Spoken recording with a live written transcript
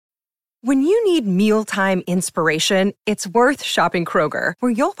When you need mealtime inspiration, it's worth shopping Kroger,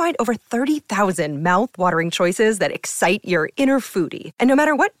 where you'll find over 30,000 mouth-watering choices that excite your inner foodie. And no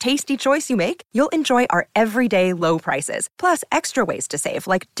matter what tasty choice you make, you'll enjoy our everyday low prices, plus extra ways to save,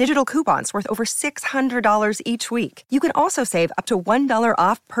 like digital coupons worth over $600 each week. You can also save up to $1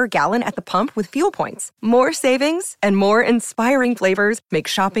 off per gallon at the pump with fuel points. More savings and more inspiring flavors make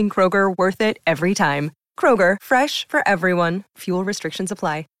shopping Kroger worth it every time. Kroger, fresh for everyone. Fuel restrictions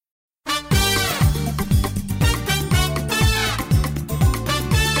apply.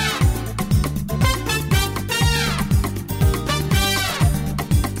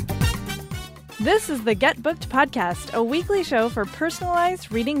 This is the Get Booked Podcast, a weekly show for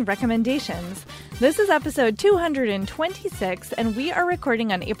personalized reading recommendations. This is episode 226, and we are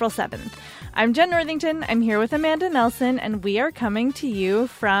recording on April 7th. I'm Jen Northington. I'm here with Amanda Nelson, and we are coming to you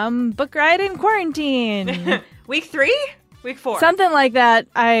from Book Riot in Quarantine. Week 3? Week 4? Something like that.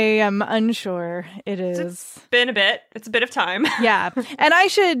 I am unsure. It is. It's been a bit. It's a bit of time. Yeah. And I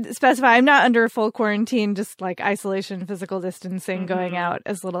should specify, I'm not under full quarantine, just like isolation, physical distancing, going out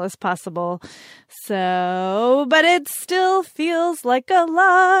as little as possible. So, but it still feels like a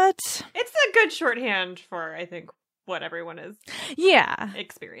lot. It's a good shorthand for, I think, what everyone is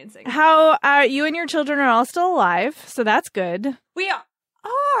experiencing. How you and your children are all still alive, so that's good. We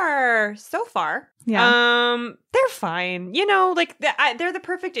are so far. Yeah. They're fine. You know, like they're the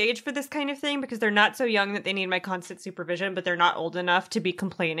perfect age for this kind of thing because they're not so young that they need my constant supervision, but they're not old enough to be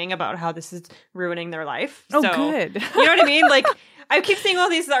complaining about how this is ruining their life. Oh, so, good. You know what I mean? Like, I keep seeing all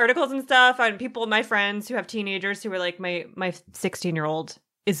these articles and stuff on people, my friends who have teenagers who are like, my 16-year-old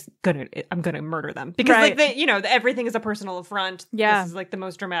I'm gonna murder them because right. like everything is a personal affront. Yeah. This is like the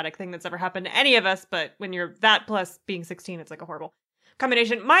most dramatic thing that's ever happened to any of us. But when you're that plus being 16, it's like a horrible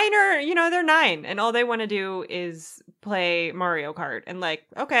combination. Mine are, they're 9 and all they want to do is play Mario Kart and like,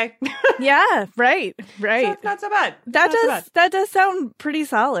 okay. Yeah, right. So it's not so bad. That does sound pretty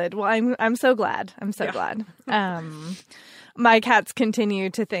solid. Well, I'm so glad. I'm so glad. My cats continue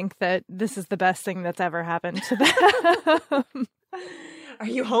to think that this is the best thing that's ever happened to them. Are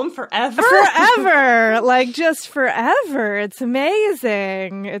you home forever? Forever. Like, just forever. It's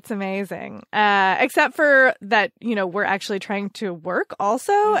amazing. It's amazing. Except for that, we're actually trying to work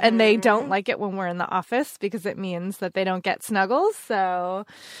also, and they don't like it when we're in the office because it means that they don't get snuggles. So,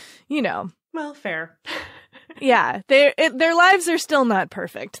 Well, fair. Yeah. Their lives are still not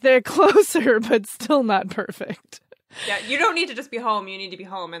perfect. They're closer, but still not perfect. Yeah, you don't need to just be home. You need to be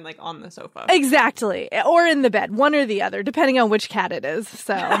home and like on the sofa. Exactly. Or in the bed, one or the other, depending on which cat it is.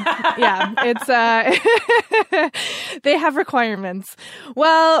 So, yeah, it's they have requirements.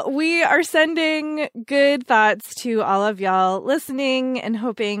 Well, we are sending good thoughts to all of y'all listening and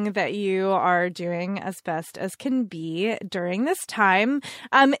hoping that you are doing as best as can be during this time.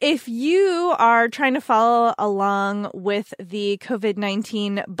 If you are trying to follow along with the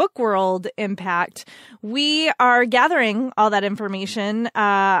COVID-19 book world impact, we are gathering all that information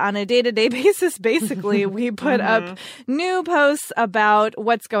on a day-to-day basis. Basically, we put up new posts about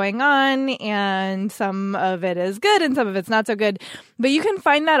what's going on, and some of it is good and some of it's not so good. But you can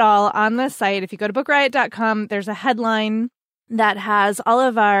find that all on the site. If you go to bookriot.com, there's a headline that has all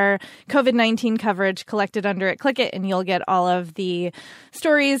of our COVID-19 coverage collected under it. Click it and you'll get all of the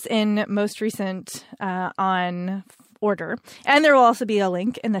stories in most recent on order. And there will also be a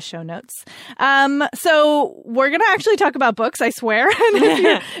link in the show notes. So we're going to actually talk about books, I swear.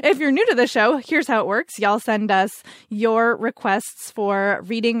 And if you're new to the show, here's how it works. Y'all send us your requests for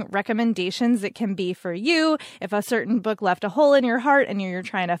reading recommendations. It can be for you if a certain book left a hole in your heart and you're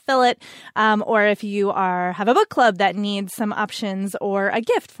trying to fill it, or if you have a book club that needs some options or a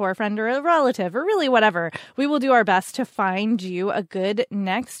gift for a friend or a relative or really whatever. We will do our best to find you a good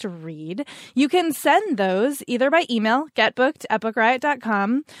next read. You can send those either by email,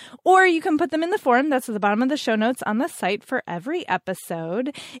 getbooked@bookriot.com, or you can put them in the form that's at the bottom of the show notes on the site for every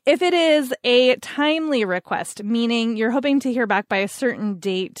episode. If it is a timely request, meaning you're hoping to hear back by a certain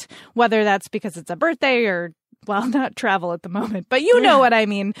date, whether that's because it's a birthday or, well, not travel at the moment, but you know what I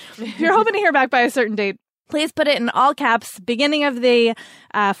mean. If you're hoping to hear back by a certain date, please put it in all caps, beginning of the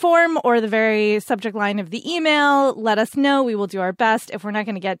form or the very subject line of the email. Let us know. We will do our best. If we're not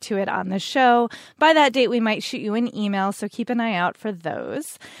going to get to it on the show by that date, we might shoot you an email, so keep an eye out for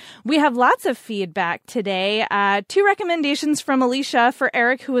those. We have lots of feedback today. 2 recommendations from Alicia for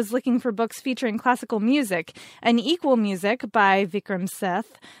Eric, who is looking for books featuring classical music. An Equal Music by Vikram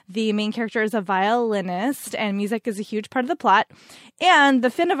Seth. The main character is a violinist, and music is a huge part of the plot. And The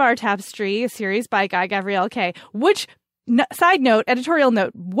Fin of Our Tapestry series by Guy Gavriel Kay, which Side note, editorial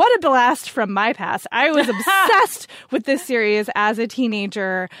note, what a blast from my past. I was obsessed with this series as a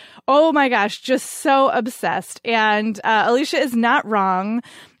teenager. Oh my gosh, just so obsessed. And Alicia is not wrong.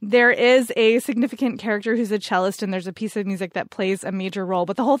 There is a significant character who's a cellist, and there's a piece of music that plays a major role.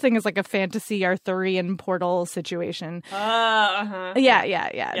 But the whole thing is like a fantasy Arthurian portal situation. Uh-huh. Yeah.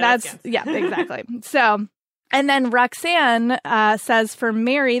 Yeah, exactly. So... And then Roxanne says, for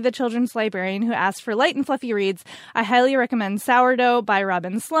Mary, the children's librarian who asked for light and fluffy reads, I highly recommend Sourdough by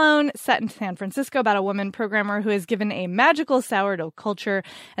Robin Sloan, set in San Francisco about a woman programmer who is given a magical sourdough culture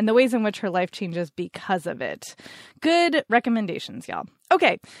and the ways in which her life changes because of it. Good recommendations, y'all.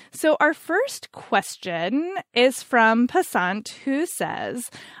 Okay, so our first question is from Passant, who says,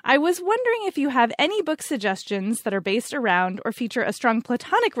 I was wondering if you have any book suggestions that are based around or feature a strong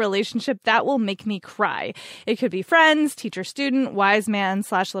platonic relationship that will make me cry. It could be friends, teacher-student, wise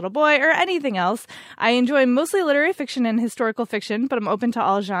man/little boy, or anything else. I enjoy mostly literary fiction and historical fiction, but I'm open to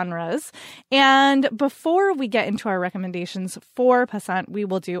all genres. And before we get into our recommendations for Passant, we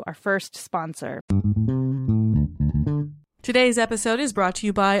will do our first sponsor. Today's episode is brought to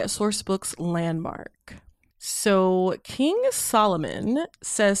you by Sourcebooks Landmark. So King Solomon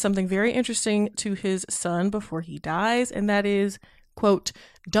says something very interesting to his son before he dies, and that is, quote,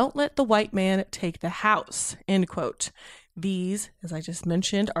 don't let the white man take the house, end quote. These, as I just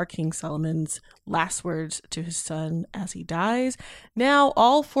mentioned, are King Solomon's last words to his son as he dies. Now,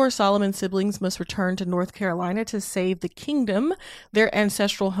 all 4 Solomon siblings must return to North Carolina to save the kingdom, their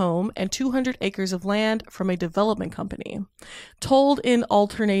ancestral home, and 200 acres of land from a development company. Told in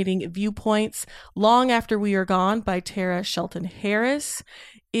alternating viewpoints, Long After We Are Gone by Tara Shelton Harris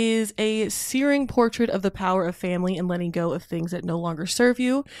is a searing portrait of the power of family and letting go of things that no longer serve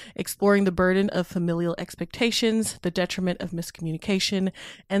you, exploring the burden of familial expectations, the detriment of miscommunication,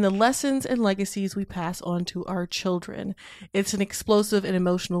 and the lessons and legacies we pass on to our children. It's an explosive and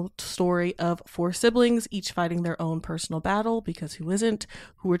emotional story of 4 siblings, each fighting their own personal battle, because who isn't,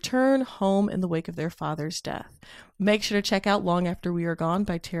 who return home in the wake of their father's death. Make sure to check out Long After We Are Gone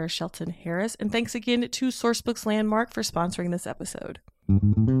by Tara Shelton Harris, and thanks again to Sourcebooks Landmark for sponsoring this episode.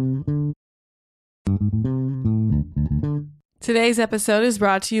 Today's episode is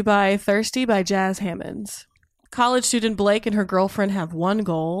brought to you by Thirsty by Jazz Hammonds. College student Blake and her girlfriend have one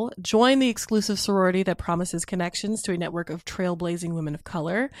goal: join the exclusive sorority that promises connections to a network of trailblazing women of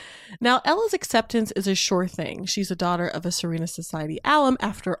color. Now, Ella's acceptance is a sure thing. She's a daughter of a Serena Society alum.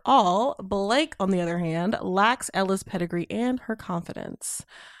 After all, Blake, on the other hand, lacks Ella's pedigree and her confidence.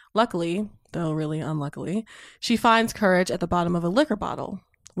 Luckily, though really unluckily, she finds courage at the bottom of a liquor bottle.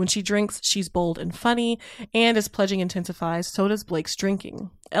 When she drinks, she's bold and funny, and as pledging intensifies, so does Blake's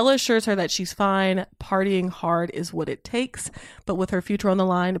drinking. Ella assures her that she's fine, partying hard is what it takes, but with her future on the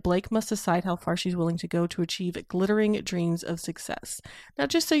line, Blake must decide how far she's willing to go to achieve glittering dreams of success. Now,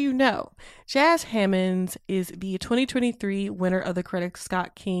 just so you know, Jazz Hammonds is the 2023 winner of the Coretta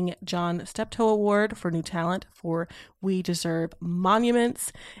Scott King John Steptoe Award for New Talent for We Deserve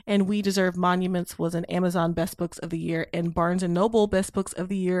Monuments, and We Deserve Monuments was an Amazon Best Books of the Year and Barnes & Noble Best Books of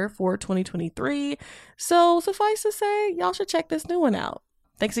the Year for 2023, so suffice to say, y'all should check this new one out.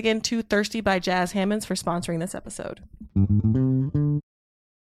 Thanks again to Thirsty by Jazz Hammonds for sponsoring this episode.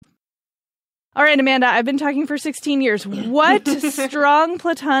 All right, Amanda, I've been talking for 16 years. What strong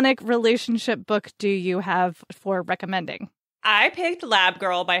platonic relationship book do you have for recommending? I picked Lab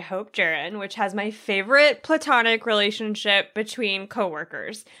Girl by Hope Jahren, which has my favorite platonic relationship between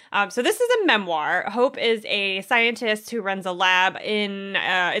coworkers. So this is a memoir. Hope is a scientist who runs a lab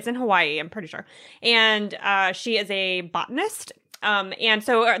it's in Hawaii, I'm pretty sure. And she is a botanist. And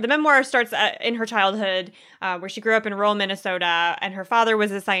so the memoir starts in her childhood, where she grew up in rural Minnesota, and her father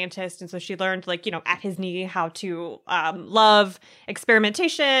was a scientist. And so she learned, at his knee, how to love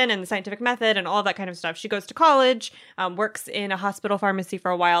experimentation and the scientific method and all of that kind of stuff. She goes to college, works in a hospital pharmacy for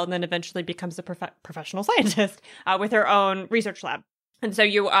a while, and then eventually becomes a professional scientist with her own research lab. And so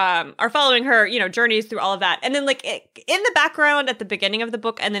you are following her, journeys through all of that. And then, in the background at the beginning of the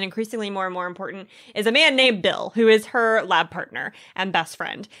book, and then increasingly more and more important, is a man named Bill, who is her lab partner and best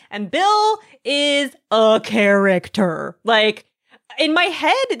friend. And Bill is a character. In my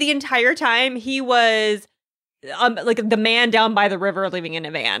head, the entire time, he was the man down by the river living in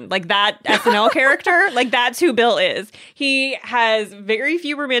a van, that SNL character, that's who Bill is. He has very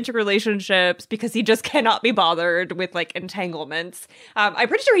few romantic relationships because he just cannot be bothered with entanglements. I'm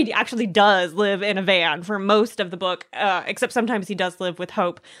pretty sure he actually does live in a van for most of the book, except sometimes he does live with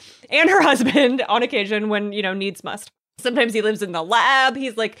Hope and her husband on occasion when, needs must. Sometimes he lives in the lab.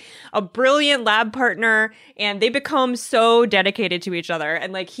 He's like a brilliant lab partner, and they become so dedicated to each other.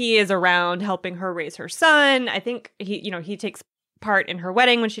 And like he is around helping her raise her son. I think he takes part in her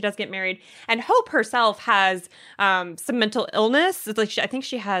wedding when she does get married. And Hope herself has some mental illness. It's like I think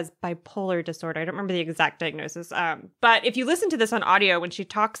she has bipolar disorder. I don't remember the exact diagnosis. But if you listen to this on audio when she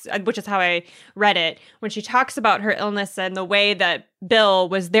talks, which is how I read it, when she talks about her illness and the way that Bill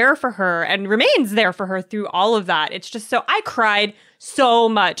was there for her and remains there for her through all of that, it's just so I cried so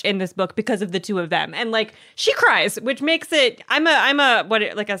much in this book because of the two of them. And like she cries, which makes it I'm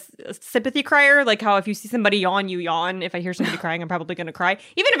a sympathy crier, like how if you see somebody yawn, you yawn. If I hear somebody crying, I'm probably going to cry.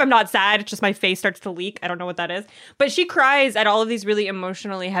 Even if I'm not sad, it's just my face starts to leak. I don't know what that is. But she cries at all of these really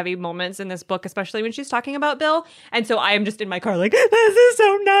emotionally heavy moments in this book, especially when she's talking about Bill. And so I am just in my car like, this is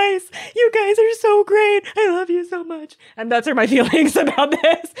so nice. You guys are so great. I love you so much. And that's my feelings about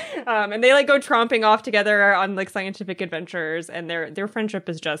this. And they like go tromping off together on like scientific adventures, and their friendship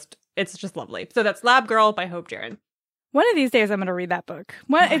is just lovely. So that's Lab Girl by Hope Jahren. One of these days I'm going to read that book.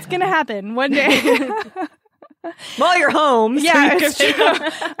 It's going to happen one day. While you're home. Yeah, it's true.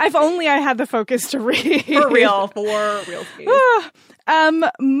 If only I had the focus to read. For real.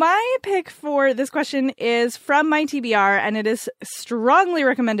 My pick for this question is from my TBR, and it is strongly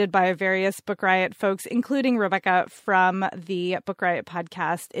recommended by various Book Riot folks, including Rebecca from the Book Riot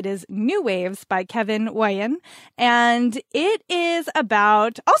podcast. It is New Waves by Kevin Wyan, and it is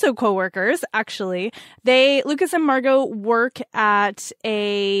about also coworkers, actually. Lucas and Margot work at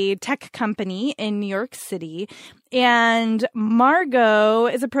a tech company in New York City. And Margot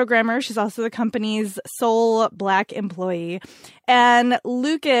is a programmer. She's also the company's sole Black employee. And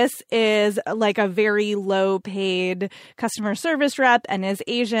Lucas is like a very low paid customer service rep and is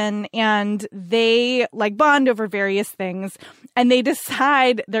Asian. And they like bond over various things. And they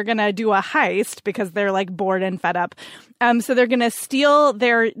decide they're going to do a heist because they're like bored and fed up. So they're going to steal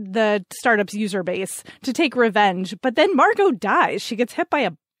the startup's user base to take revenge. But then Margot dies. She gets hit by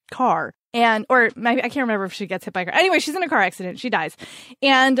a car. Or maybe I can't remember if she gets hit by a car. Anyway, she's in a car accident. She dies.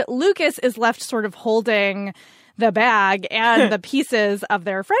 And Lucas is left sort of holding the bag and the pieces of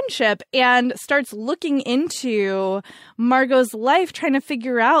their friendship and starts looking into Margot's life, trying to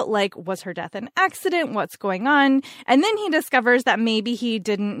figure out, like, was her death an accident? What's going on? And then he discovers that maybe he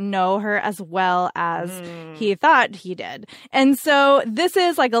didn't know her as well as he thought he did. And so this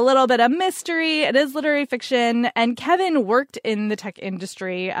is like a little bit of mystery. It is literary fiction. And Kevin worked in the tech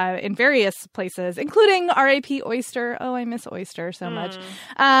industry in various places, including R.I.P. Oyster. Oh, I miss Oyster so much.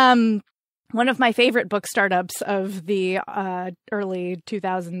 One of my favorite book startups of the early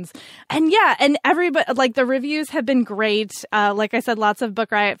 2000s. And yeah, and everybody, like the reviews have been great. Like I said, lots of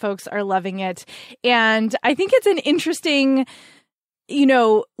Book Riot folks are loving it. And I think it's an interesting,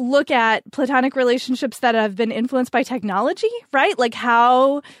 look at platonic relationships that have been influenced by technology, right? Like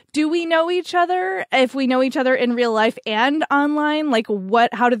how do we know each other? If we know each other in real life and online, like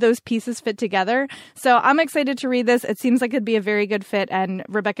how do those pieces fit together? So I'm excited to read this. It seems like it'd be a very good fit. And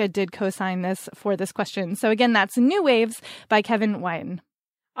Rebecca did co-sign this for this question. So again, that's New Waves by Kevin Wyan.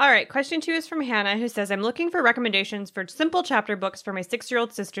 All right, question 2 is from Hannah, who says, I'm looking for recommendations for simple chapter books for my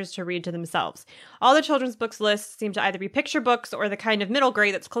 6-year-old sisters to read to themselves. All the children's books lists seem to either be picture books or the kind of middle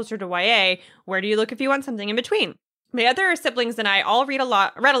grade that's closer to YA. Where do you look if you want something in between? My other siblings and I all read a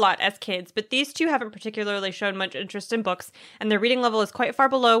lot as kids, but these two haven't particularly shown much interest in books, and their reading level is quite far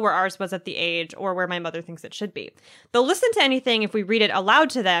below where ours was at the age or where my mother thinks it should be. They'll listen to anything if we read it aloud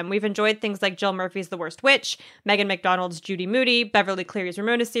to them. We've enjoyed things like Jill Murphy's The Worst Witch, Megan McDonald's Judy Moody, Beverly Cleary's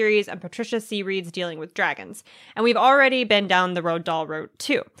Ramona series, and Patricia C. Reed's Dealing with Dragons. And we've already been down the Roald Dahl road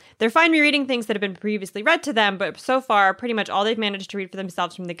too. They're fine rereading things that have been previously read to them, but so far, pretty much all they've managed to read for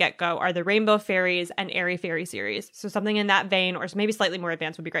themselves from the get-go are the Rainbow Fairies and Airy Fairy series. So something in that vein, or maybe slightly more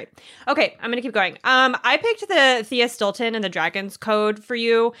advanced, would be great. Okay, I'm gonna keep going. I picked the Thea Stilton and the Dragon's Code for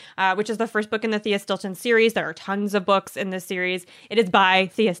you, which is the first book in the Thea Stilton series. There are tons of books in this series. It is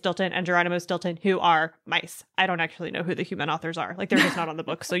by Thea Stilton and Geronimo Stilton, who are mice. I don't actually know who the human authors are. Like, they're just not on the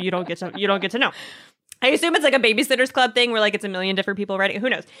book, so you don't get to know. I assume it's like a Babysitter's Club thing where like it's a million different people writing. Who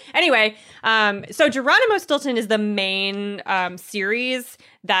knows? Anyway, so Geronimo Stilton is the main series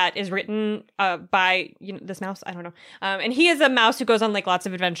that is written by this mouse. I don't know. And he is a mouse who goes on like lots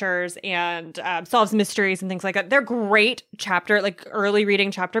of adventures and solves mysteries and things like that. They're great early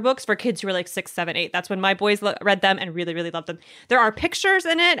reading chapter books for kids who are like 6, 7, 8. That's when my boys read them and really, really loved them. There are pictures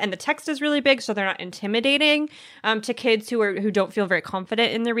in it and the text is really big, so they're not intimidating to kids who don't feel very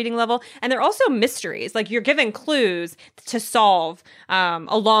confident in their reading level. And they're also mysteries. Like, you're given clues to solve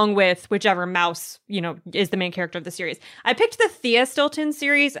along with whichever mouse, is the main character of the series. I picked the Thea Stilton series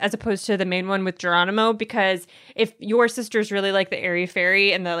series as opposed to the main one with Geronimo, because if your sisters really like the Airy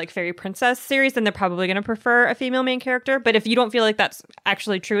Fairy and the like Fairy Princess series, then they're probably going to prefer a female main character. But if you don't feel like that's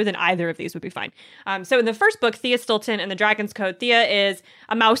actually true, then either of these would be fine. So in the first book, Thea Stilton and the Dragon's Code, Thea is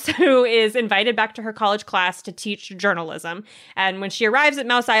a mouse who is invited back to her college class to teach journalism. And when she arrives at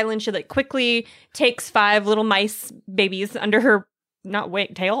Mouse Island, she like quickly takes 5 little mice babies under her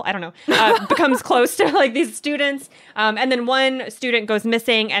tail, I don't know, becomes close to like these students. And then one student goes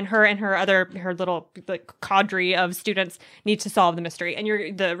missing, and her little like cadre of students need to solve the mystery.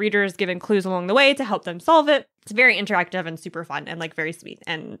 And the reader is given clues along the way to help them solve it. It's very interactive and super fun and like very sweet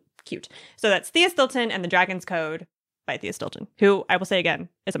and cute. So that's Thea Stilton and the Dragon's Code by Thea Stilton, who I will say again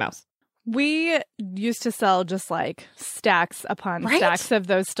is a mouse. We used to sell just like stacks upon stacks of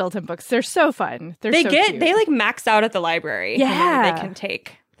those Stilton books. They're so fun. They like max out at the library. Yeah. They can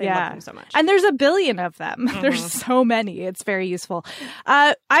take. They love them so much. And there's a billion of them. Mm-hmm. There's so many. It's very useful.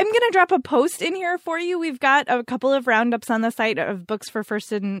 I'm going to drop a post in here for you. We've got a couple of roundups on the site of books for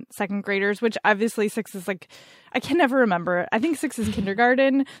first and second graders, which obviously 6 is like, I can never remember. I think 6 is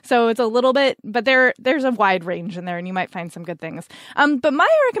kindergarten. So it's a little bit, but there's a wide range in there and you might find some good things. But my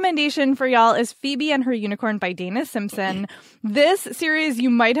recommendation for y'all is Phoebe and Her Unicorn by Dana Simpson. This series,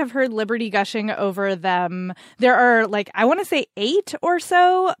 you might have heard Liberty gushing over them. There are like, I want to say 8 or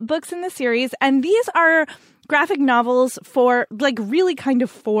so books in the series. And these are graphic novels for like really kind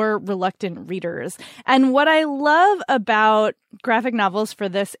of for reluctant readers. And what I love about graphic novels for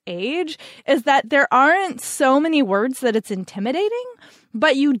this age is that there aren't so many words that it's intimidating,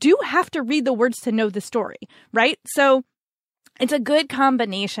 but you do have to read the words to know the story, right? So it's a good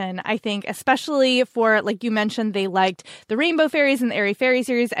combination, I think, especially for, like you mentioned, they liked the Rainbow Fairies and the Airy Fairy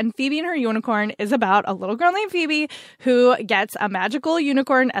series, and Phoebe and Her Unicorn is about a little girl named Phoebe who gets a magical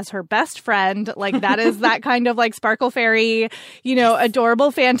unicorn as her best friend. Like, that is that kind of, like, sparkle fairy,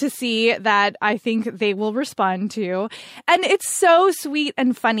 adorable fantasy that I think they will respond to. And it's so sweet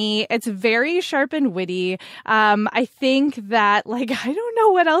and funny. It's very sharp and witty. I think that, like, I don't know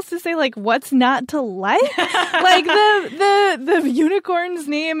what else to say, like, what's not to like? Like, the unicorn's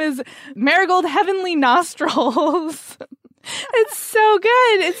name is Marigold Heavenly Nostrils. It's so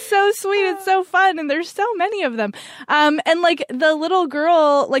good. It's so sweet. It's so fun. And there's so many of them. And like the little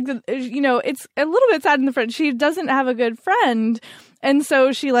girl, like, it's a little bit sad in the front. She doesn't have a good friend. And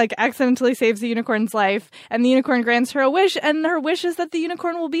so she like accidentally saves the unicorn's life, and the unicorn grants her a wish, and her wish is that the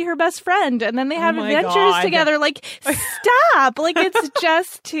unicorn will be her best friend. And then they have adventures together. Like, stop. Like, it's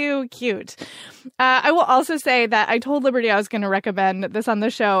just too cute. I will also say that I told Liberty I was going to recommend this on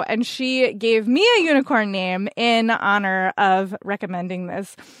the show, and she gave me a unicorn name in honor of recommending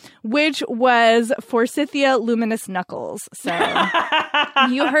this, which was Forsythia Luminous Knuckles. So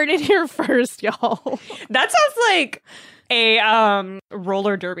you heard it here first, y'all. That sounds like a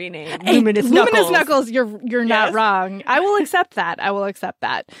roller derby name. Luminous Knuckles. You're not wrong. I will accept that.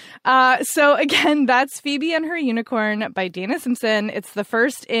 So again, that's Phoebe and Her Unicorn by Dana Simpson. It's the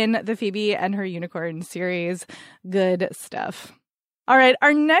first in the Phoebe and Her Unicorn series. Good stuff. All right.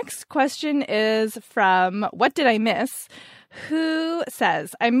 Our next question is from What Did I Miss? Who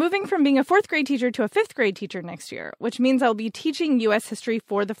says, I'm moving from being a 4th grade teacher to a 5th grade teacher next year, which means I'll be teaching U.S. history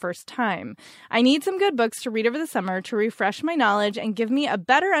for the first time. I need some good books to read over the summer to refresh my knowledge and give me a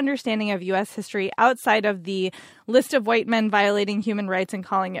better understanding of U.S. history outside of the list of white men violating human rights and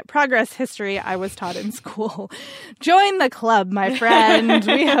calling it progress history I was taught in school. Join the club, my friend.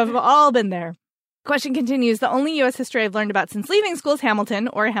 We have all been there. Question continues. The only U.S. history I've learned about since leaving school is Hamilton,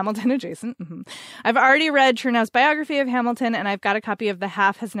 or Hamilton adjacent. Mm-hmm. I've already read Chernow's biography of Hamilton, and I've got a copy of The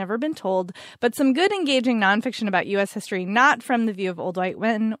Half Has Never Been Told, but some good engaging nonfiction about U.S. history, not from the view of old white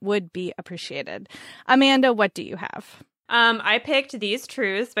men, would be appreciated. Amanda, what do you have? I picked These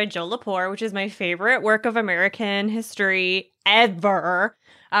Truths by Jill Lepore, which is my favorite work of American history ever.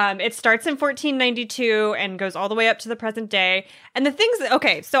 It starts in 1492 and goes all the way up to the present day. And the things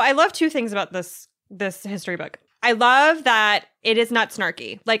so I love 2 things about this history book. I love that it is not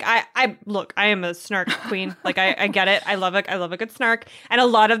snarky. Like, I am a snark queen. Like, I get it. I love a good snark. And a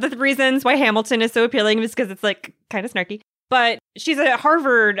lot of the reasons why Hamilton is so appealing is because it's like kind of snarky. But she's a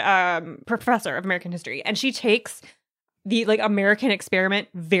Harvard professor of American history, and she takes the like American experiment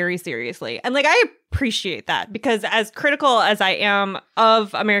very seriously. And like, I appreciate that, because as critical as I am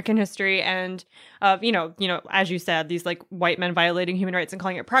of American history and of, as you said, these like white men violating human rights and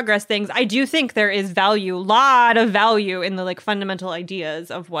calling it progress things, I do think there is lot of value in the like fundamental ideas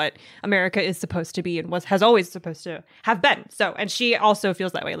of what America is supposed to be and has always supposed to have been. So, and she also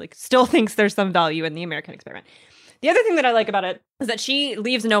feels that way, like still thinks there's some value in the American experiment. The other thing that I like about it is that she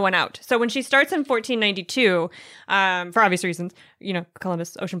leaves no one out. So when she starts in 1492, for obvious reasons,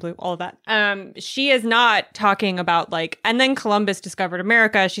 Columbus, Ocean Blue, all of that, she is not talking about and then Columbus discovered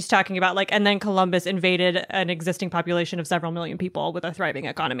America. She's talking about and then Columbus invaded an existing population of several million people with a thriving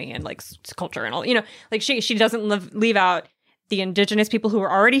economy and culture and all, she doesn't leave out the indigenous people who are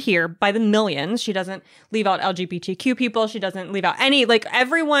already here by the millions. She doesn't leave out LGBTQ people. She doesn't leave out any,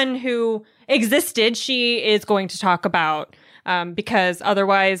 everyone who existed, she is going to talk about, because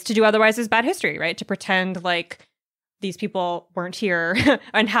to do otherwise is bad history, right? To pretend these people weren't here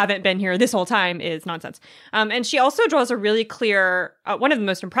and haven't been here this whole time is nonsense. And she also draws a really clear, one of the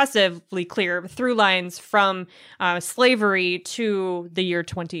most impressively clear through lines from slavery to the year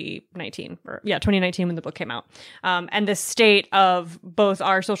 2019, 2019 when the book came out. And the state of both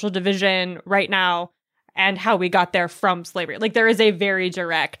our social division right now and how we got there from slavery. There is a very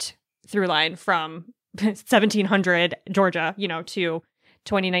direct through line from 1700 Georgia, to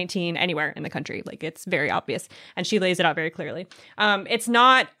 2019 anywhere in the country. It's very obvious. And she lays it out very clearly. It's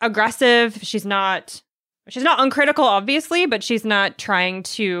not aggressive. She's not uncritical, obviously, but she's not trying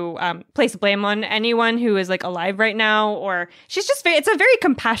to place blame on anyone who is alive right now, or she's just it's a very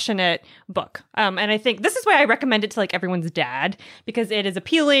compassionate book. And I think this is why I recommend it to everyone's dad, because it is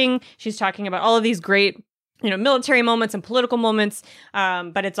appealing. She's talking about all of these great, military moments and political moments.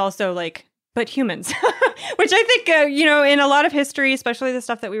 But it's also but humans, which I think, in a lot of history, especially the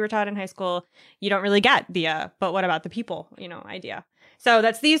stuff that we were taught in high school, you don't really get the, but what about the people, idea. So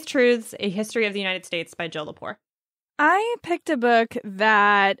that's These Truths, A History of the United States by Jill Lepore. I picked a book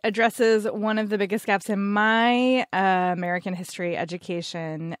that addresses one of the biggest gaps in my American history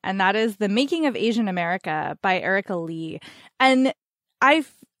education, and that is The Making of Asian America by Erica Lee. And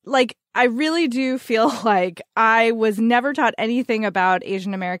I really do feel like I was never taught anything about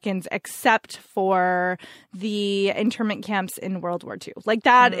Asian Americans except for the internment camps in World War II.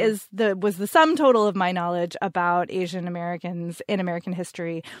 That was the sum total of my knowledge about Asian Americans in American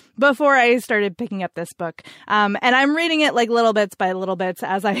history before I started picking up this book. And I'm reading it little bits by little bits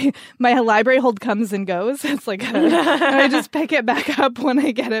as my library hold comes and goes. It's I just pick it back up when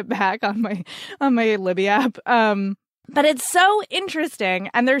I get it back on my Libby app. But it's so interesting,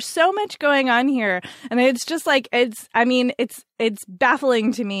 and there's so much going on here, and it's just it's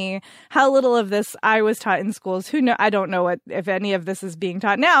baffling to me how little of this I was taught in schools. I don't know if any of this is being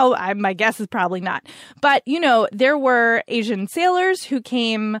taught now. My guess is probably not. But, there were Asian sailors who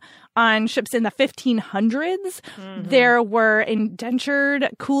came on ships in the 1500s. Mm-hmm. There were indentured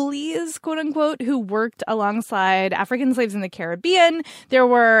coolies, quote unquote, who worked alongside African slaves in the Caribbean. There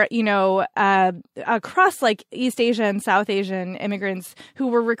were, across East Asia and South Asian immigrants who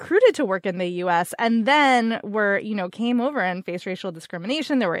were recruited to work in the U.S. and then came over and faced racial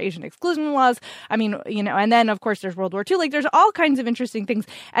discrimination. There were Asian exclusion laws. And then of course there's World War II. There's all kinds of interesting things.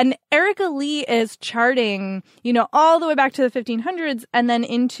 And Erica Lee is charting, all the way back to the 1500s and then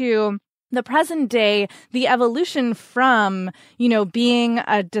into the present day, the evolution from, being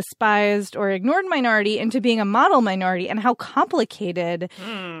a despised or ignored minority into being a model minority, and how complicated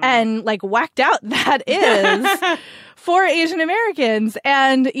and whacked out that is for Asian Americans.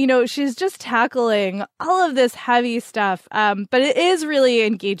 And, she's just tackling all of this heavy stuff. But it is really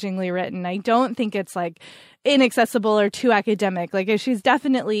engagingly written. I don't think it's inaccessible or too academic. She's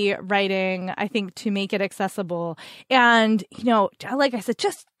definitely writing, I think, to make it accessible. And, like I said,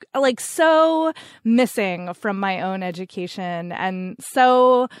 just so missing from my own education, and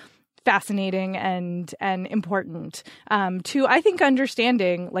so fascinating and important to, I think,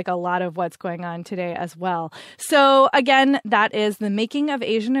 understanding a lot of what's going on today as well. So again, that is The Making of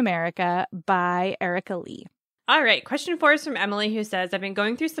Asian America by Erica Lee. All right. Question 4 is from Emily, who says, I've been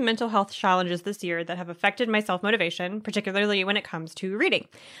going through some mental health challenges this year that have affected my self-motivation, particularly when it comes to reading.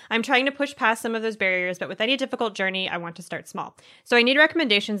 I'm trying to push past some of those barriers, but with any difficult journey, I want to start small. So I need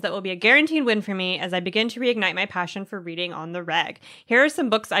recommendations that will be a guaranteed win for me as I begin to reignite my passion for reading on the reg. Here are some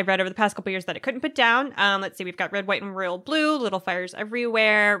books I've read over the past couple years that I couldn't put down. Let's see. We've got Red, White, and Royal Blue, Little Fires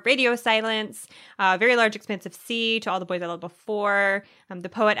Everywhere, Radio Silence, Very Large Expanse of Sea, To All the Boys I Loved Before, The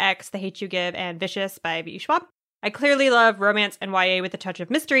Poet X, The Hate You Give, and Vicious by V.E. Schwab. I clearly love romance and YA with a touch of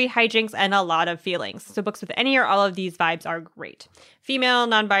mystery, hijinks, and a lot of feelings. So books with any or all of these vibes are great. Female,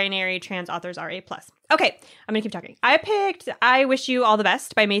 non-binary, trans authors are A+. Okay, I'm going to keep talking. I picked I Wish You All the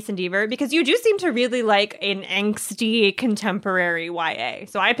Best by Mason Deaver because you do seem to really like an angsty contemporary YA.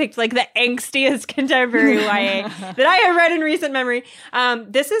 So I picked the angstiest contemporary YA that I have read in recent memory.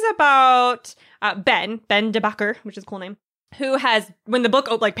 This is about Ben DeBacker, which is a cool name, who has, when the book,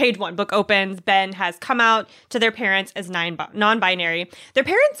 page 1, book opens, Ben has come out to their parents as non-binary. Their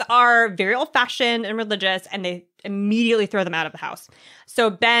parents are very old-fashioned and religious, and they immediately throw them out of the house. So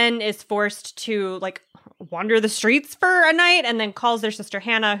Ben is forced to like wander the streets for a night and then calls their sister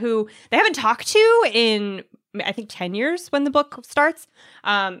Hannah, who they haven't talked to in, I think, 10 years when the book starts.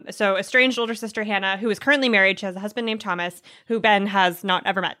 So estranged older sister Hannah, who is currently married. She has a husband named Thomas, who Ben has not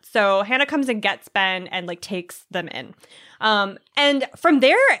ever met. So Hannah comes and gets Ben and like takes them in. And from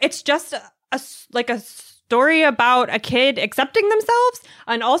there, it's just a story about a kid accepting themselves.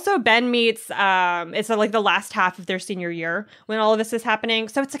 And also Ben meets, it's like the last half of their senior year when all of this is happening.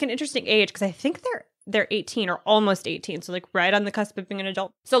 So it's like an interesting age because I think they're 18 or almost 18. So like right on the cusp of being an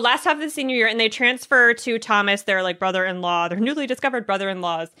adult. So last half of the senior year, and they transfer to Thomas, their like brother-in-law, their newly discovered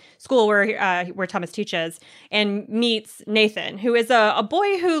brother-in-law's school where Thomas teaches, and meets Nathan, who is a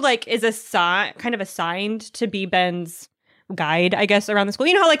boy who like is kind of assigned to be Ben's guide, I guess, around the school.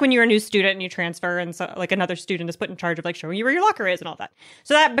 You know how like when you're a new student and you transfer and so like another student is put in charge of like showing you where your locker is and all that.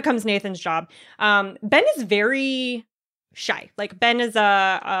 So that becomes Nathan's job. Ben is very shy. Like Ben is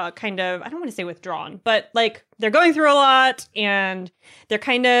a kind of, I don't want to say withdrawn, but like they're going through a lot and they're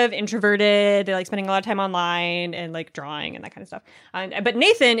kind of introverted. They're like spending a lot of time online and like drawing and that kind of stuff. But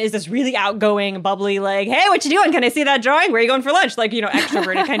Nathan is this really outgoing, bubbly, like, hey, what you doing? Can I see that drawing? Where are you going for lunch? Like, you know,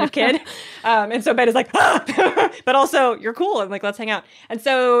 extroverted kind of kid. And so Ben is like, ah! But also you're cool and like, let's hang out. And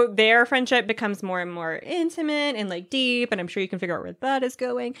so their friendship becomes more and more intimate and like deep. And I'm sure you can figure out where that is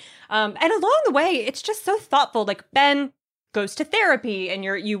going. And along the way, it's just so thoughtful. Like Ben goes to therapy and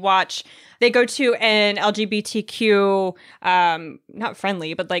they go to an LGBTQ, not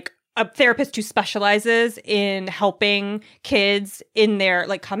friendly, but like a therapist who specializes in helping kids in their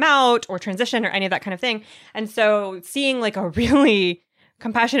like come out or transition or any of that kind of thing. And so seeing like a really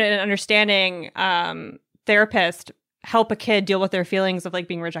compassionate and understanding therapist help a kid deal with their feelings of like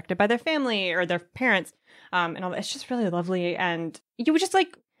being rejected by their family or their parents and all that, it's just really lovely. And you would just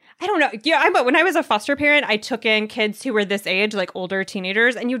like, I don't know. Yeah, when I was a foster parent, I took in kids who were this age, like older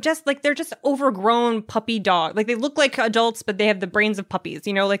teenagers, and you just like they're just overgrown puppy dog. Like they look like adults, but they have the brains of puppies.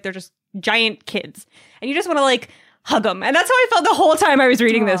 You know, like they're just giant kids, and you just want to like hug them. And that's how I felt the whole time I was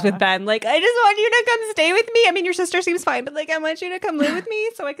reading this with Ben. Like, I just want you to come stay with me. I mean, your sister seems fine, but like, I want you to come live with me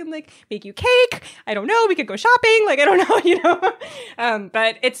so I can like make you cake. I don't know. We could go shopping. Like, I don't know, you know.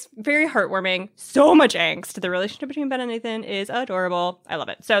 But it's very heartwarming. So much angst. The relationship between Ben and Nathan is adorable. I love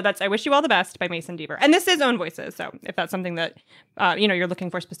it. So that's I Wish You All the Best by Mason Deaver. And this is Own Voices. So if that's something that, you're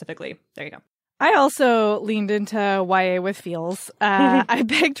looking for specifically, there you go. I also leaned into YA with feels. I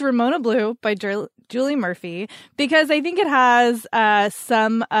picked Ramona Blue by Julie Murphy because I think it has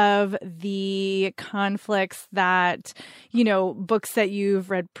some of the conflicts that, books that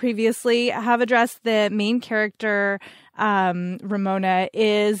you've read previously have addressed. The main character, Ramona,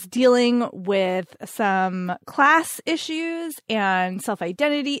 is dealing with some class issues and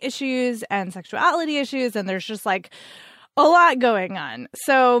self-identity issues and sexuality issues, and there's just like a lot going on.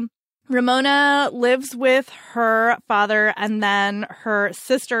 So Ramona lives with her father and then her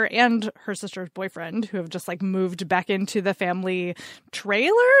sister and her sister's boyfriend, who have just like moved back into the family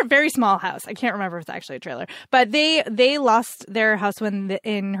trailer. Very small house. I can't remember if it's actually a trailer, but they lost their house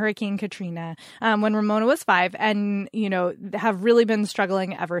in Hurricane Katrina when Ramona was 5, and have really been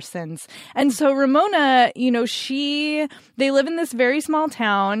struggling ever since. And so Ramona, they live in this very small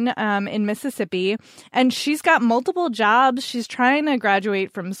town in Mississippi, and she's got multiple jobs. She's trying to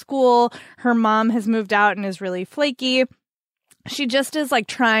graduate from school. Her mom has moved out and is really flaky. She just is like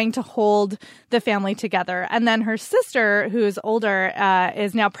trying to hold the family together. And then her sister, who is older,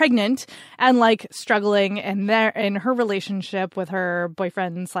 is now pregnant and like struggling in her relationship with her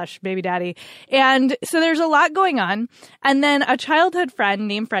boyfriend / baby daddy. And so there's a lot going on. And then a childhood friend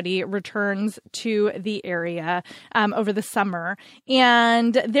named Freddie returns to the area over the summer,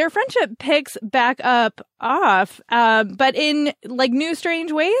 and their friendship picks back up off, but in like new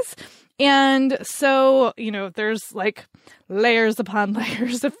strange ways. And so, there's like layers upon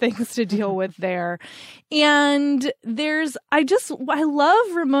layers of things to deal with there. And I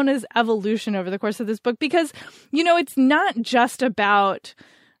love Ramona's evolution over the course of this book because, it's not just about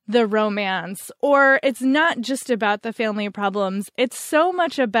the romance, or it's not just about the family problems. It's so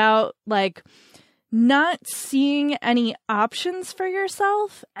much about like not seeing any options for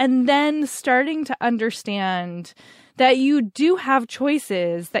yourself and then starting to understand that you do have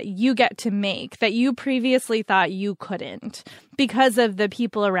choices that you get to make that you previously thought you couldn't because of the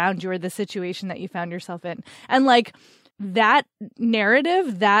people around you or the situation that you found yourself in. And like that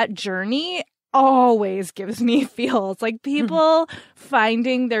narrative, that journey always gives me feels. Like people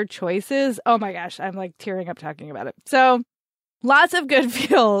finding their choices. Oh my gosh, I'm like tearing up talking about it. So Lots of good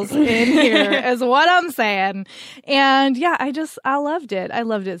feels in here is what I'm saying. And yeah, I loved it. I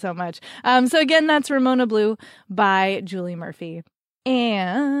loved it so much. So again, that's Ramona Blue by Julie Murphy.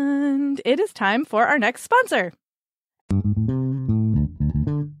 And it is time for our next sponsor.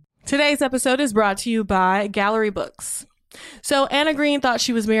 Today's episode is brought to you by Gallery Books. So Anna Green thought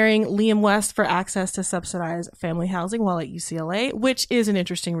she was marrying Liam West for access to subsidized family housing while at UCLA, which is an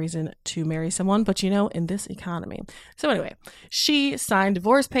interesting reason to marry someone, but in this economy. So anyway, she signed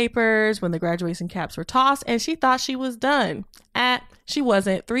divorce papers when the graduation caps were tossed, and she thought she was done. She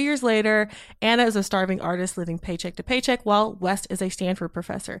wasn't. 3 years later, Anna is a starving artist living paycheck to paycheck while West is a Stanford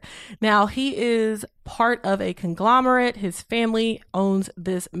professor. Now, he is part of a conglomerate. His family owns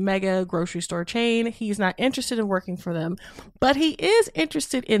this mega grocery store chain. He's not interested in working for them, but he is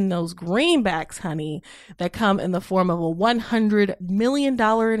interested in those greenbacks, honey, that come in the form of a $100 million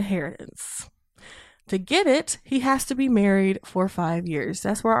inheritance. To get it, he has to be married for 5 years.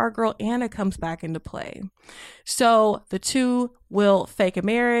 That's where our girl Anna comes back into play. So the two will fake a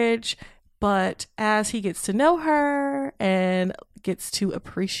marriage, but as he gets to know her and gets to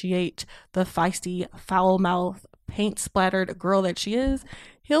appreciate the feisty, foul-mouthed, paint-splattered girl that she is,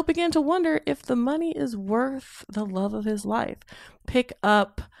 he'll begin to wonder if the money is worth the love of his life. Pick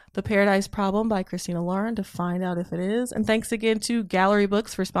up The Paradise Problem by Christina Lauren to find out if it is. And thanks again to Gallery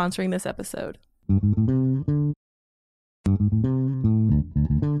Books for sponsoring this episode.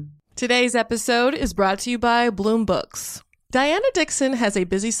 Today's episode is brought to you by Bloom Books. Diana Dixon has a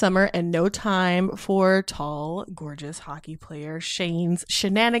busy summer and no time for tall, gorgeous hockey player Shane's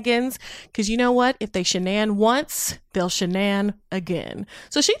shenanigans. Because you know what? If they shenan once, they'll shenan again.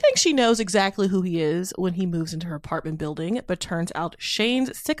 So she thinks she knows exactly who he is when he moves into her apartment building, but turns out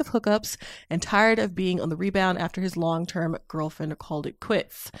Shane's sick of hookups and tired of being on the rebound after his long-term girlfriend called it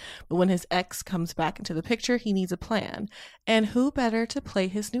quits. But when his ex comes back into the picture, he needs a plan. And who better to play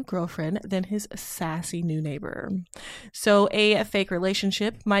his new girlfriend than his sassy new neighbor? So a fake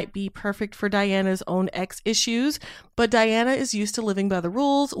relationship might be perfect for Diana's own ex issues, but Diana is used to living by the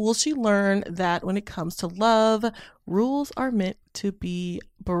rules. Will she learn that when it comes to love, rules are meant to be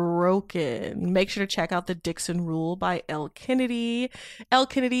broken? Make sure to check out The Dixon Rule by Elle Kennedy. Elle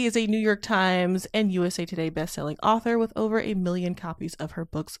Kennedy is a New York Times and USA Today bestselling author with over 1 million copies of her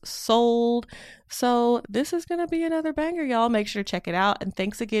books sold. So this is going to be another banger, y'all. Make sure to check it out. And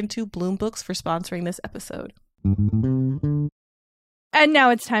thanks again to Bloom Books for sponsoring this episode. And now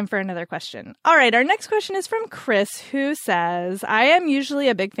it's time for another question. All right, our next question is from Chris, who says, I am usually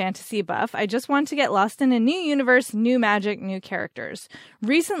a big fantasy buff. I just want to get lost in a new universe, new magic, new characters.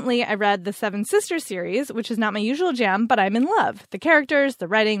 Recently, I read the Seven Sisters series, which is not my usual jam, but I'm in love. The characters, the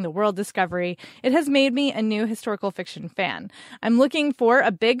writing, the world discovery. It has made me a new historical fiction fan. I'm looking for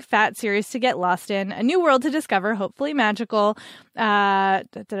a big, fat series to get lost in, a new world to discover, hopefully magical,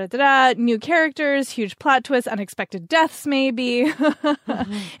 new characters, huge plot twists, unexpected deaths, maybe.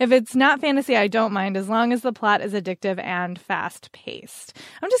 If it's not fantasy, I don't mind, as long as the plot is addictive and fast-paced.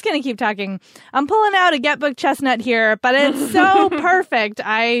 I'm just going to keep talking. I'm pulling out a Get Book chestnut here, but it's so perfect.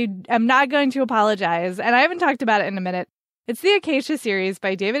 I am not going to apologize, and I haven't talked about it in a minute. It's the Acacia series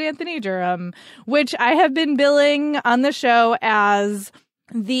by David Anthony Durham, which I have been billing on the show as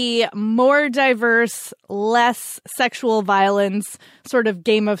the more diverse, less sexual violence sort of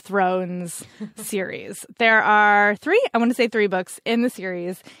Game of Thrones series. There are three books in the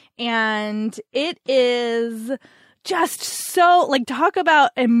series, and it is just so, talk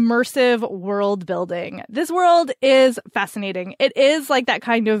about immersive world building. This world is fascinating. It is like that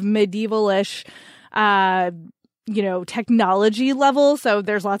kind of medievalish, technology level. So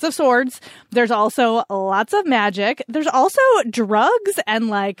there's lots of swords. There's also lots of magic. There's also drugs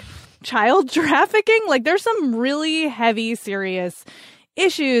and child trafficking. There's some really heavy, serious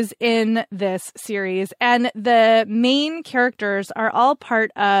issues in this series. And the main characters are all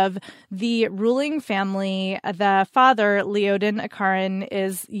part of the ruling family. The father, Leodin Akarin,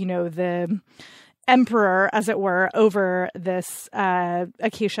 is, the emperor, as it were, over this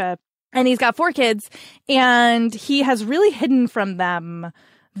Acacia. And he's got 4 kids, and he has really hidden from them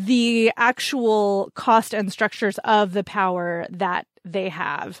the actual cost and structures of the power that they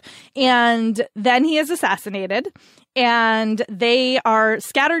have. And then he is assassinated, and they are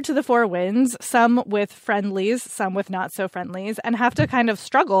scattered to the 4 winds, some with friendlies, some with not so friendlies, and have to kind of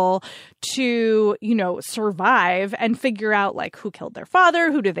struggle to, survive and figure out who killed their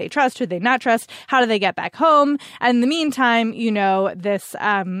father, who do they trust, who do they not trust, how do they get back home. And in the meantime, this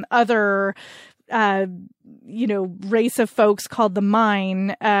other race of folks called the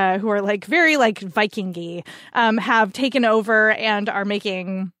Mine, who are very Viking-y, have taken over and are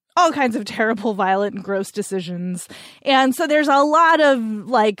making all kinds of terrible, violent, and gross decisions. And so there's a lot of,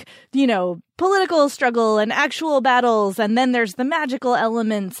 like, you know, political struggle and actual battles. And then there's the magical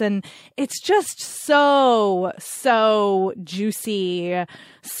elements. And it's just so juicy.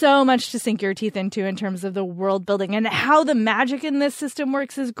 So much to sink your teeth into in terms of the world building, and how the magic in this system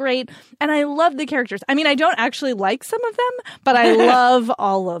works is great. And I love the characters. I mean, I don't actually like some of them, but I love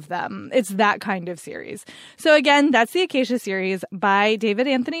all of them. It's that kind of series. So again, that's the Acacia series by David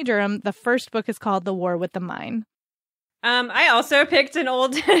Anthony Durham. The first book is called The War with the Mine. I also picked an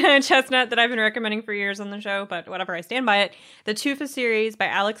old chestnut that I've been recommending for years on the show, but whatever, I stand by it. The Tufa series by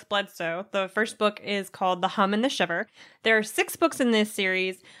Alex Bledsoe. The first book is called The Hum and the Shiver. There are 6 books in this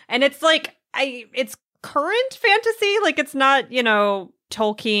series, and it's like, it's current fantasy. Like, it's not, you know,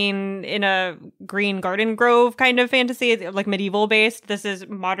 Tolkien in a green garden grove kind of fantasy. It's like medieval based. This is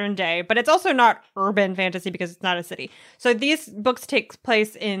modern day, but it's also not urban fantasy because it's not a city. So these books take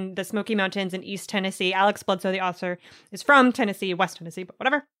place in the Smoky Mountains in East Tennessee. Alex Bledsoe, the author, is from Tennessee, West Tennessee, but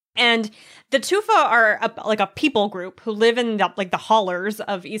whatever. And the Tufa are like a people group who live in the hollers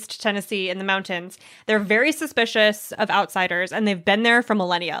of East Tennessee in the mountains. They're very suspicious of outsiders, and they've been there for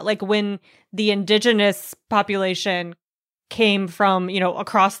millennia. Like, when the indigenous population came from, you know,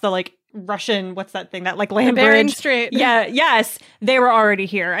 across the, like, Russian, what's that thing, that, like, land Bering bridge? Strait. Yeah, yes, they were already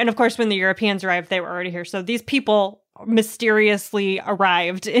here. And of course, when the Europeans arrived, they were already here. So these people mysteriously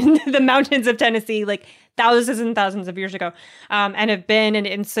arrived in the mountains of Tennessee, like, thousands and thousands of years ago, and have been an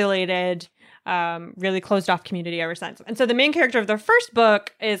insulated, really closed off community ever since. And so the main character of the first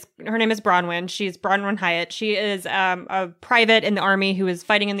book her name is Bronwyn. She's Bronwyn Hyatt. She is a private in the army who was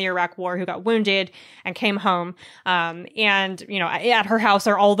fighting in the Iraq War, who got wounded and came home. And, you know, at her house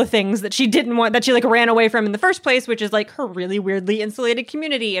are all the things that she didn't want, that she, like, ran away from in the first place, which is, like, her really weirdly insulated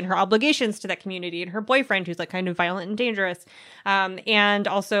community and her obligations to that community, and her boyfriend who's, like, kind of violent and dangerous. And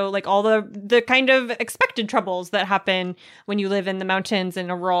also, like, all the kind of expected troubles that happen when you live in the mountains in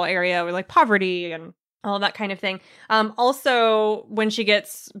a rural area, or, like, poverty and all that kind of thing. Also, when she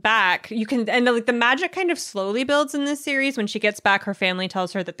gets back, like, the magic kind of slowly builds in this series. When she gets back, her family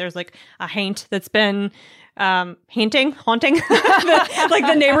tells her that there's, like, a haint that's been haunting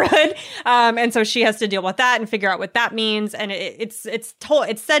the neighborhood, and so she has to deal with that and figure out what that means. And it's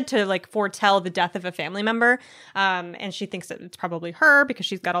said to, like, foretell the death of a family member, and she thinks that it's probably her because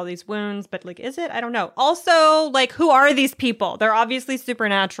she's got all these wounds, but, like, is it? I don't know. Also, like, who are these people? They're obviously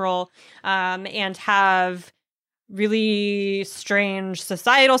supernatural, and have really strange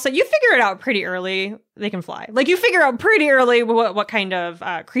societal. So you figure it out pretty early. They can fly. Like, you figure out pretty early what kind of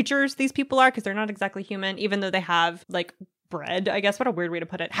creatures these people are, because they're not exactly human, even though they have, like, bred, I guess, what a weird way to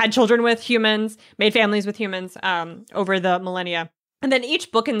put it, had children with humans, made families with humans over the millennia. And then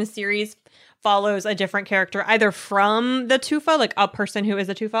each book in the series follows a different character, either from the Tufa, like a person who is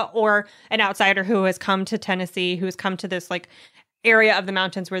a Tufa, or an outsider who has come to Tennessee, who has come to this, like, area of the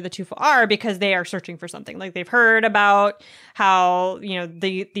mountains where the Tufa are because they are searching for something. Like, they've heard about how, you know,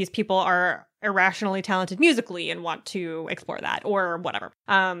 these people are irrationally talented musically and want to explore that, or whatever.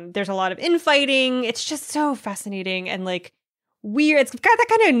 There's a lot of infighting. It's just so fascinating and, like, weird. It's got that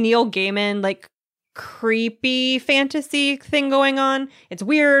kind of Neil Gaiman, like, creepy fantasy thing going on. It's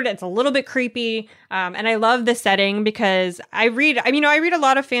weird. It's a little bit creepy. And I love the setting because I read a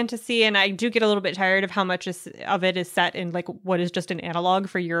lot of fantasy, and I do get a little bit tired of how much of it is set in, like, what is just an analog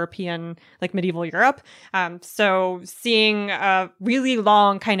for European, like, medieval Europe. So seeing a really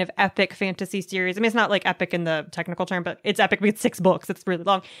long kind of epic fantasy series, I mean, it's not, like, epic in the technical term, but it's epic because it's 6 books. It's really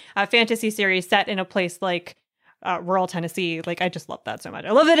long. Fantasy series set in a place like rural Tennessee. Like, I just love that so much.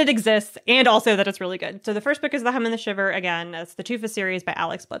 I love that it exists, and also that it's really good. So the first book is The Hum and the Shiver. Again, it's the Tufa series by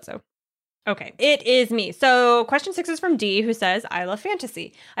Alex Bledsoe. Okay, it is me. So question 6 is from D, who says, I love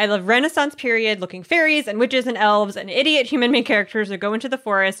fantasy. I love Renaissance period looking fairies and witches and elves and idiot human main characters who go into the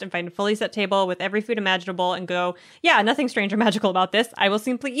forest and find a fully set table with every food imaginable and go, yeah, nothing strange or magical about this. I will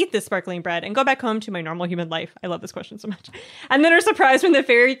simply eat this sparkling bread and go back home to my normal human life. I love this question so much. And then are surprised when the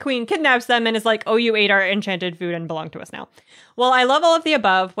fairy queen kidnaps them and is like, oh, you ate our enchanted food and belong to us now. Well, I love all of the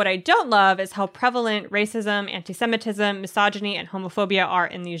above. What I don't love is how prevalent racism, anti-Semitism, misogyny, and homophobia are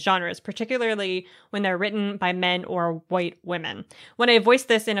in these genres, particularly when they're written by men or white women. When I voiced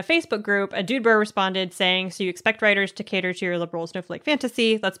this in a Facebook group, a dude bro responded saying, so you expect writers to cater to your liberal snowflake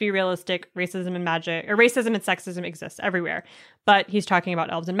fantasy? Let's be realistic. Racism and sexism exists everywhere. But he's talking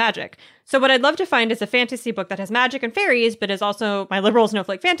about elves and magic. So what I'd love to find is a fantasy book that has magic and fairies, but is also my liberal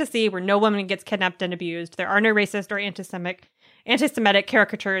snowflake fantasy where no woman gets kidnapped and abused. There are no racist or anti-Semitic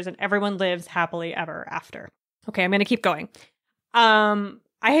caricatures, and everyone lives happily ever after. Okay, I'm going to keep going.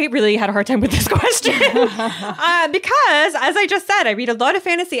 I really had a hard time with this question because, as I just said, I read a lot of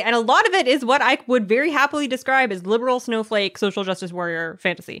fantasy, and a lot of it is what I would very happily describe as liberal snowflake social justice warrior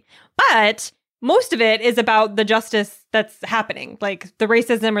fantasy. But most of it is about the justice that's happening. Like, the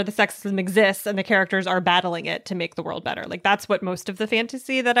racism or the sexism exists, and the characters are battling it to make the world better. Like, that's what most of the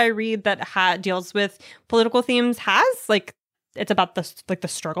fantasy that I read that deals with political themes has. Like, it's about the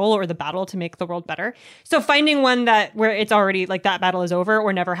struggle or the battle to make the world better. So finding one where it's already like that battle is over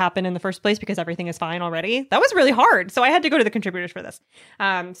or never happened in the first place because everything is fine already, that was really hard. So I had to go to the contributors for this.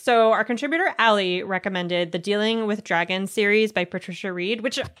 So our contributor, Allie, recommended the Dealing with Dragons series by Patricia Reed,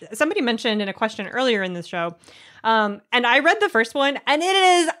 which somebody mentioned in a question earlier in this show. And I read the first one, and it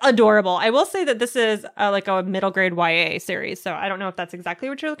is adorable. I will say that this is like a middle grade YA series, so I don't know if that's exactly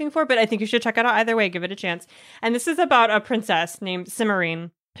what you're looking for, but I think you should check it out either way. Give it a chance. And this is about a princess named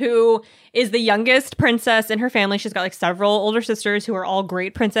Cimarine, who is the youngest princess in her family. She's got like several older sisters who are all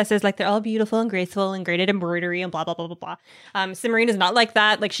great princesses. Like, they're all beautiful and graceful and great at embroidery and blah, blah, blah, blah, blah. Cimarine is not like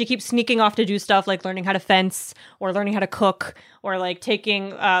that. Like, she keeps sneaking off to do stuff like learning how to fence or learning how to cook or like taking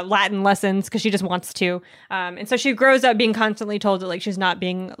Latin lessons because she just wants to. And so she grows up being constantly told that like she's not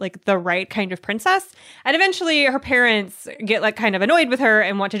being like the right kind of princess. And eventually her parents get like kind of annoyed with her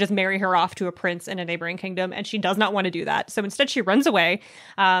and want to just marry her off to a prince in a neighboring kingdom. And she does not want to do that. So instead she runs away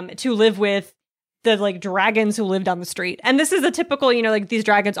to live with the like dragons who live down the street. And this is a typical, like these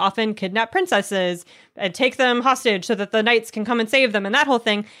dragons often kidnap princesses and take them hostage so that the knights can come and save them and that whole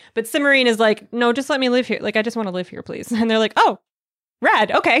thing. But Cimarine is like, no, just let me live here. Like, I just want to live here, please. And they're like, oh,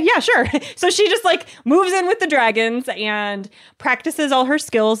 rad. Okay, yeah, sure. So she just like moves in with the dragons and practices all her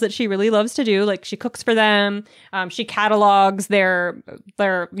skills that she really loves to do. Like, she cooks for them. She catalogs their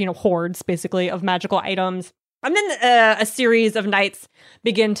hoards basically of magical items. And then a series of knights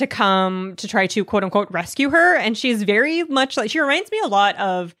begin to come to try to, quote unquote, rescue her. And she's very much like, she reminds me a lot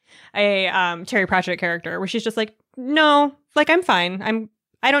of a Terry Pratchett character where she's just like, no, like, I'm fine.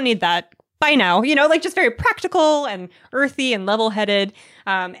 I don't need that. Bye now. Like, just very practical and earthy and level-headed.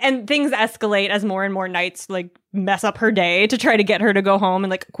 And things escalate as more and more knights like mess up her day to try to get her to go home and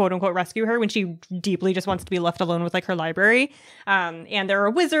like, quote unquote, rescue her when she deeply just wants to be left alone with like her library. And there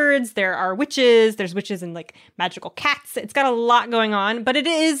are wizards, there are witches, there's witches and like magical cats. It's got a lot going on, but it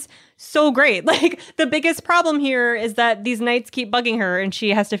is so great. Like, the biggest problem here is that these knights keep bugging her and she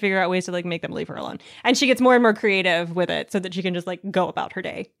has to figure out ways to like make them leave her alone. And she gets more and more creative with it so that she can just like go about her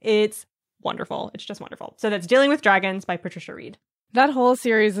day. It's wonderful. It's just wonderful. So that's Dealing with Dragons by Patricia Reed. That whole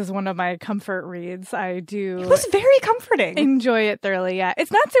series is one of my comfort reads. I do. It was very comforting. Enjoy it thoroughly. Yeah.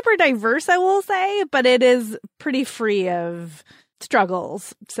 It's not super diverse, I will say, but it is pretty free of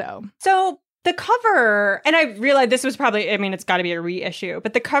struggles. So the cover, and I realized this was probably, it's got to be a reissue,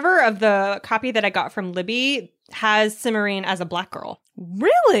 but the cover of the copy that I got from Libby has Cimarine as a black girl.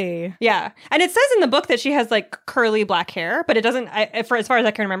 Really? Yeah. And it says in the book that she has like curly black hair, but it doesn't, for as far as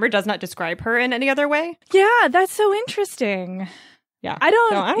I can remember, does not describe her in any other way. Yeah, that's so interesting. Yeah. I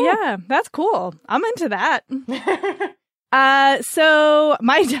don't know. Yeah, that's cool. I'm into that. So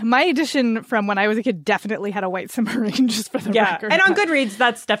my edition from when I was a kid definitely had a white Cimarine, just for the record. And on Goodreads,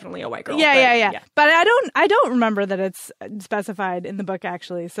 that's definitely a white girl. Yeah. But I don't remember that it's specified in the book,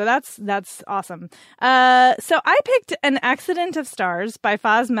 actually. So that's awesome. So I picked An Accident of Stars by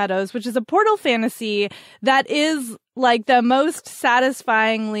Faz Meadows, which is a portal fantasy that is like the most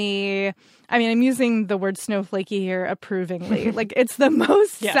satisfyingly, I'm using the word snowflakey here approvingly. Like, it's the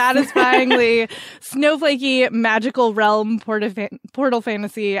most satisfyingly snowflakey magical realm portal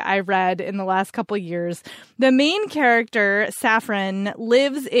fantasy I've read in the last couple years. The main character, Saffron,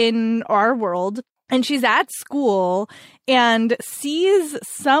 lives in our world, and she's at school and sees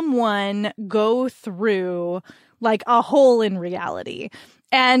someone go through like a hole in reality.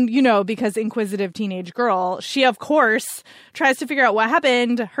 And, because inquisitive teenage girl, she, of course, tries to figure out what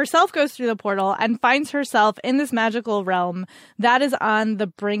happened, herself goes through the portal and finds herself in this magical realm that is on the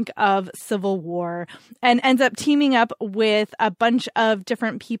brink of civil war, and ends up teaming up with a bunch of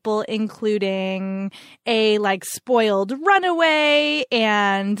different people, including a like spoiled runaway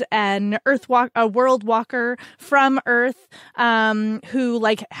and a world walker from Earth, who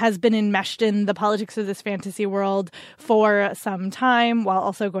like has been enmeshed in the politics of this fantasy world for some time, while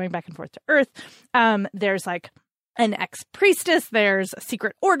also going back and forth to Earth. There's like an ex-priestess, there's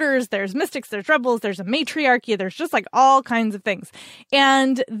secret orders, there's mystics, there's rebels, there's a matriarchy, there's just like all kinds of things.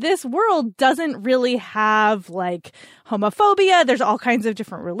 And this world doesn't really have like homophobia. There's all kinds of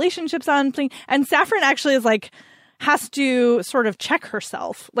different relationships on play. And Saffron actually is like has to sort of check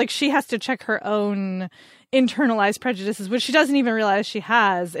herself. Like, she has to check her own internalized prejudices, which she doesn't even realize she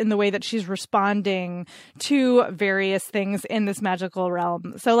has, in the way that she's responding to various things in this magical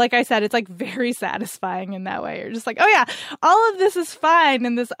realm. So like I said, it's like very satisfying in that way. You're just like, oh yeah, all of this is fine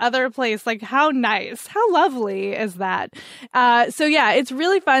in this other place. Like, how nice, how lovely is that? So yeah, it's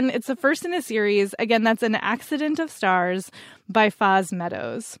really fun. It's the first in a series. Again, that's An Accident of Stars by Foz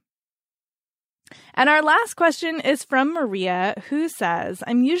Meadows. And our last question is from Maria, who says,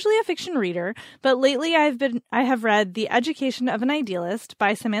 I'm usually a fiction reader, but lately I have read The Education of an Idealist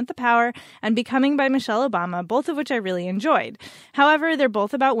by Samantha Power and Becoming by Michelle Obama, both of which I really enjoyed. However, they're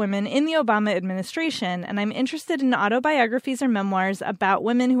both about women in the Obama administration, and I'm interested in autobiographies or memoirs about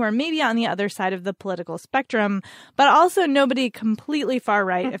women who are maybe on the other side of the political spectrum, but also nobody completely far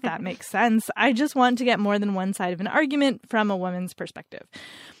right, if that makes sense. I just want to get more than one side of an argument from a woman's perspective.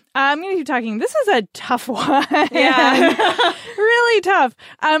 I'm going to keep talking. This is a tough one. Yeah. Really tough.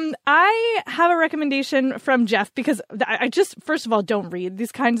 I have a recommendation from Jeff because I just, first of all, don't read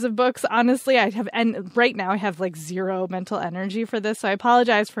these kinds of books. Honestly, and right now I have like zero mental energy for this. So I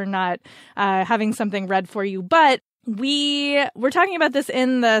apologize for not having something read for you. But we were talking about this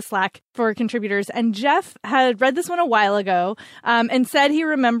in the Slack for contributors, and Jeff had read this one a while ago and said he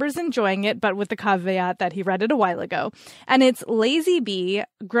remembers enjoying it, but with the caveat that he read it a while ago. And it's Lazy Bee,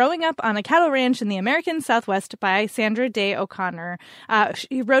 Growing Up on a Cattle Ranch in the American Southwest by Sandra Day O'Connor.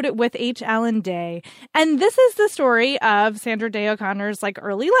 She wrote it with H. Allen Day. And this is the story of Sandra Day O'Connor's like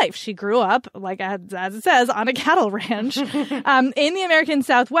early life. She grew up, like as it says, on a cattle ranch in the American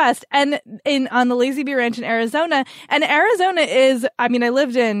Southwest and on the Lazy Bee Ranch in Arizona. And Arizona is, I mean, I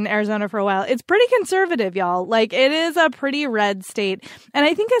lived in Arizona for a while. It's pretty conservative, y'all. Like, it is a pretty red state. And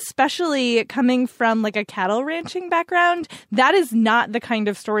I think especially coming from like a cattle ranching background, that is not the kind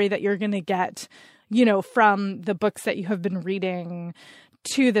of story that you're going to get, you know, from the books that you have been reading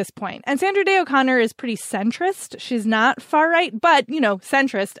to this point. And Sandra Day O'Connor is pretty centrist. She's not far right, but, you know,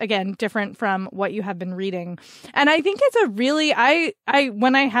 centrist, again, different from what you have been reading. And I think it's a really,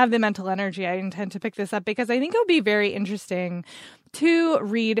 when I have the mental energy, I intend to pick this up because I think it'll be very interesting to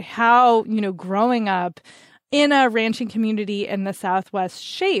read how, you know, growing up in a ranching community in the Southwest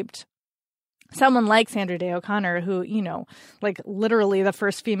shaped someone like Sandra Day O'Connor, who, you know, like literally the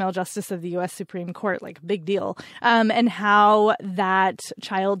first female justice of the U.S. Supreme Court, like big deal, and how that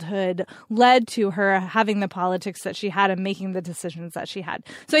childhood led to her having the politics that she had and making the decisions that she had.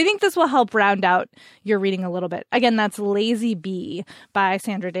 So I think this will help round out your reading a little bit. Again, that's Lazy Bee by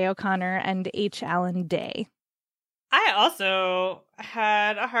Sandra Day O'Connor and H. Allen Day. I also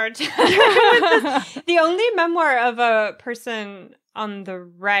had a hard time with this. The only memoir of a person on the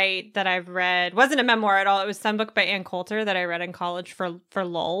right that I've read wasn't a memoir at all. It was some book by Ann Coulter that I read in college for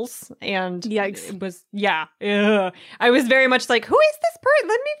lulz. And yikes. It was, yeah. Ugh. I was very much like, who is this person?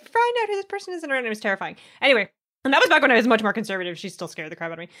 Let me find out who this person is. And it was terrifying. Anyway. And that was back when I was much more conservative. She still scared the crap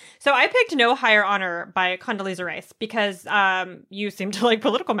out of me. So I picked No Higher Honor by Condoleezza Rice because you seem to like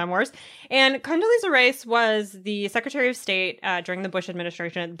political memoirs. And Condoleezza Rice was the Secretary of State during the Bush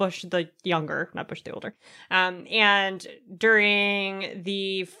administration, Bush the younger, not Bush the older. And during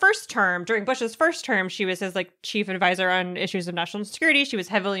Bush's first term, she was his like chief advisor on issues of national security. She was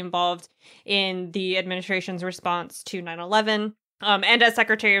heavily involved in the administration's response to 9/11. And as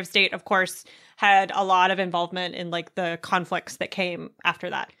Secretary of State, of course, had a lot of involvement in like the conflicts that came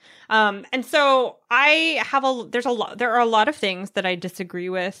after that. And so there are a lot of things that I disagree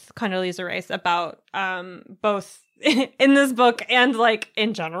with Condoleezza Rice about, both in this book and like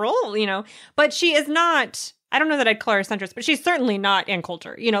in general, you know, but she is not, I don't know that I'd call her a centrist, but she's certainly not Ann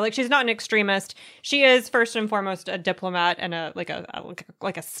Coulter. You know, like she's not an extremist. She is first and foremost a diplomat and a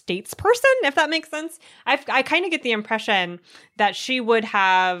statesperson, if that makes sense. I kind of get the impression that she would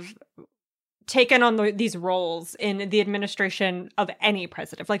have taken on these roles in the administration of any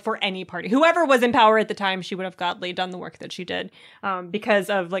president, like for any party. Whoever was in power at the time, she would have gladly done the work that she did because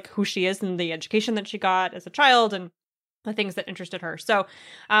of like who she is and the education that she got as a child and the things that interested her. So,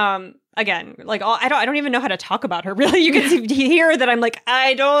 again, like I don't even know how to talk about her. Really, you can hear that I'm like,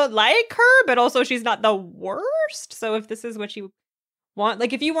 I don't like her, but also she's not the worst. So if this is what you want,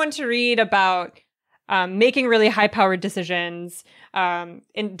 like if you want to read about making really high-powered decisions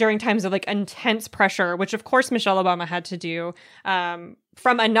during times of like intense pressure, which of course Michelle Obama had to do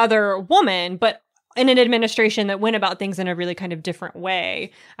from another woman, but in an administration that went about things in a really kind of different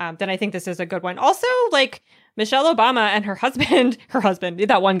way, then I think this is a good one. Also, like Michelle Obama and her husband,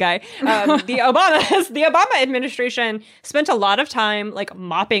 that one guy, the Obama administration spent a lot of time like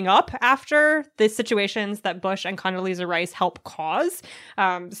mopping up after the situations that Bush and Condoleezza Rice helped cause.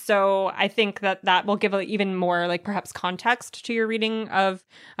 So I think that will give even more like perhaps context to your reading of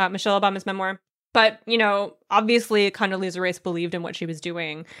Michelle Obama's memoir. But, you know, obviously Condoleezza Rice believed in what she was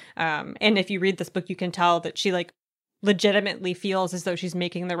doing. And if you read this book, you can tell that she like legitimately feels as though she's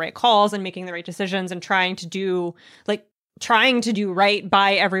making the right calls and making the right decisions and trying to do right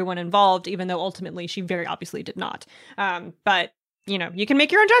by everyone involved, even though ultimately she very obviously did not. But, you know, you can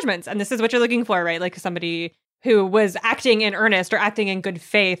make your own judgments. And this is what you're looking for, right? Like somebody who was acting in earnest or acting in good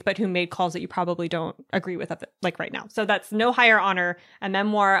faith, but who made calls that you probably don't agree with like right now. So that's No Higher Honor, a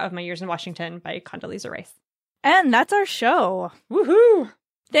memoir of my years in Washington by Condoleezza Rice. And that's our show. Woohoo!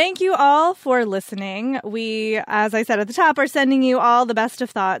 Thank you all for listening. We, as I said at the top, are sending you all the best of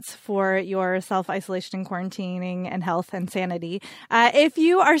thoughts for your self-isolation and quarantining and health and sanity. If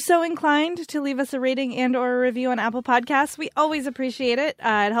you are so inclined to leave us a rating and or a review on Apple Podcasts, we always appreciate it.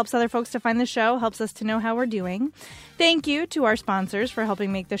 It helps other folks to find the show, helps us to know how we're doing. Thank you to our sponsors for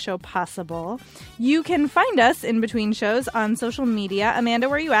helping make the show possible. You can find us in between shows on social media. Amanda,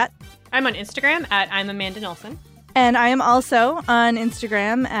 where are you at? I'm on Instagram at I'm Amanda Nelson. And I am also on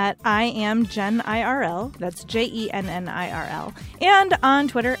Instagram at I am Jen IRL. That's JENNIRL. And on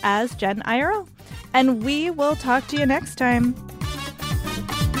Twitter as Jen IRL. And we will talk to you next time.